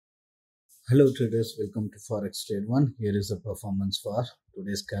Hello traders, welcome to Forex Trade 1. Here is the performance for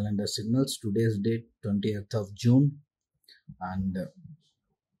today's calendar signals. Today's date 20th of June, and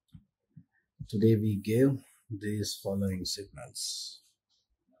today we gave these following signals: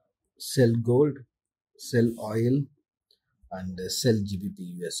 sell gold, sell oil, and sell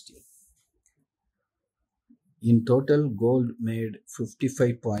GBPUSD. In total, gold made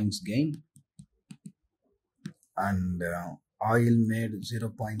 55 points gain, and oil made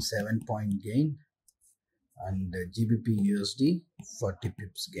 0.7 point gain, and GBPUSD 40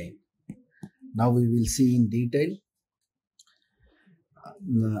 pips gain. Now we will see in detail.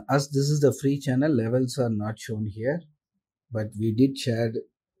 As this is the free channel, levels are not shown here, but we did share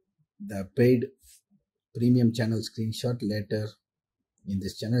the paid premium channel screenshot later in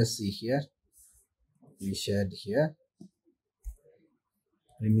this channel. See here, we shared here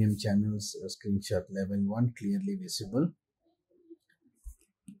premium channels screenshot level 1 clearly visible.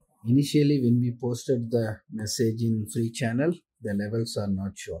 Initially, when we posted the message in free channel, the levels are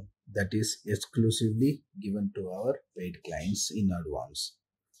not shown. That is exclusively given to our paid clients in advance.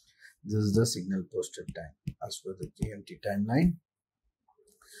 This is the signal posted time as per the GMT timeline.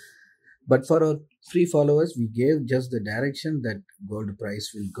 But for our free followers, we gave just the direction that gold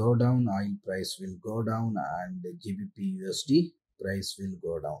price will go down, oil price will go down, and GBPUSD price will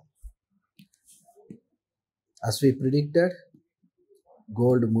go down. As we predicted,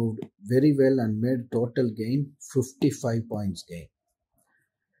 gold moved very well and made total gain 55 points gain.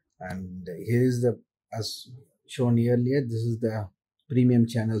 And here is the, as shown earlier, this is the premium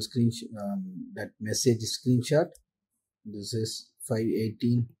channel screenshot, that message screenshot. This is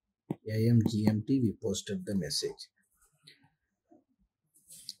 5:18 AM GMT. We posted the message.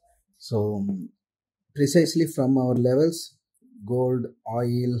 So precisely from our levels, gold,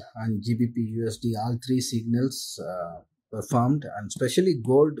 oil, and GBPUSD, all three signals performed, and especially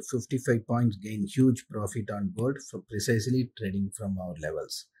gold 55 points gain, huge profit on gold for precisely trading from our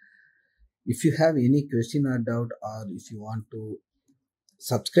levels. If you have any question or doubt, or if you want to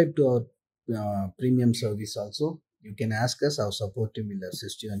subscribe to our premium service also, you can ask us. Our support team will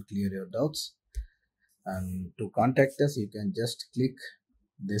assist you and clear your doubts. And to contact us, you can just click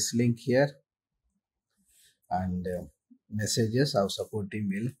this link here and message us. Our support team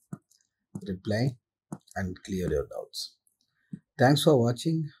will reply and clear your doubts. Thanks for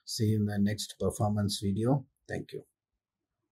watching. See you in the next performance video. Thank you.